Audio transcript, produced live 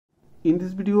In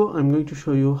this video I'm going to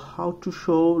show you how to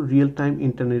show real-time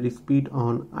internet speed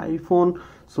on iPhone.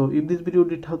 So if this video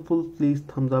did helpful, please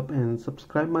thumbs up and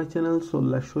subscribe my channel. So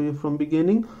let's show you from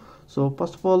beginning. So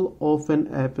first of all,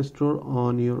 open App Store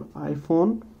on your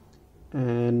iPhone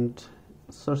and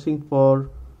searching for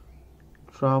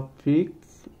traffic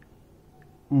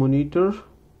monitor.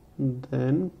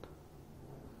 Then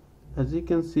as you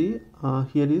can see,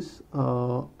 here is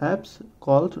apps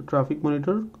called traffic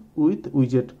monitor with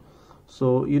widget.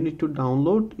 So you need to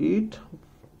download it.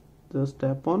 Just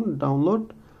tap on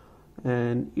download,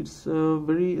 and it's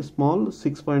very small,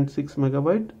 6.6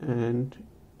 megabyte, and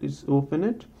it's open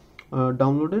it,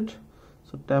 download it.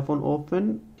 So tap on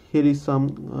open. Here is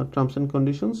some terms and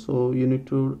conditions, so you need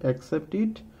to accept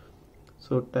it.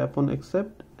 So tap on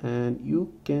accept, and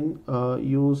you can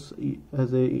use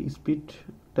as a speed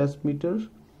test meter.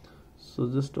 So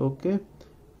just okay,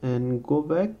 and go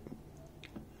back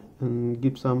and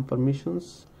give some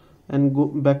permissions and go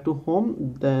back to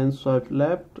home. Then swipe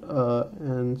left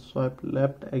and swipe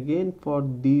left again for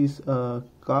this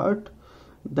card.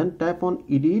 Then tap on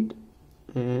edit,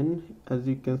 and as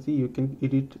you can see, you can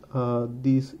edit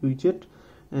this widget.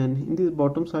 And in this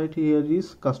bottom side here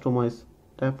is customize.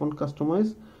 Tap on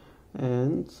customize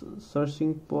and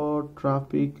searching for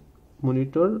traffic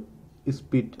monitor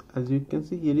speed. As you can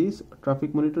see, here is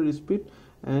traffic monitor speed,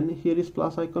 and here is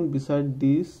plus icon beside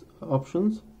these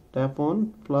options. Tap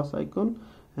on plus icon,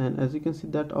 and as you can see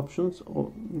that options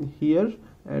here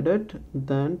added.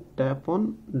 Then tap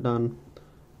on done,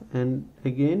 and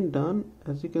again done.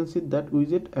 As you can see that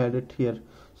widget added here.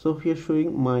 So here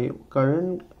showing my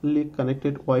currently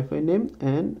connected Wi-Fi name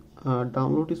and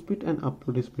download speed and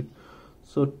upload speed.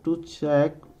 So to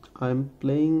check, I'm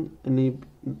playing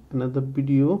another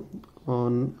video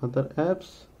on other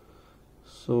apps.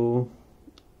 So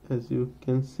as you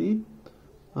can see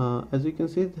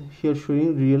here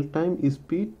showing real-time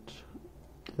speed.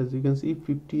 As you can see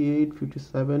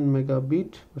 57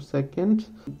 megabit per second.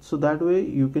 So that way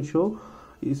you can show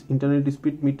is internet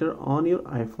speed meter on your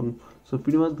iPhone. So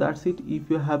pretty much that's it. If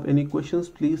you have any questions,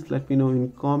 please let me know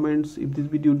in comments. If this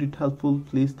video did helpful,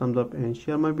 please thumbs up and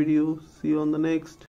share my video. See you on the next.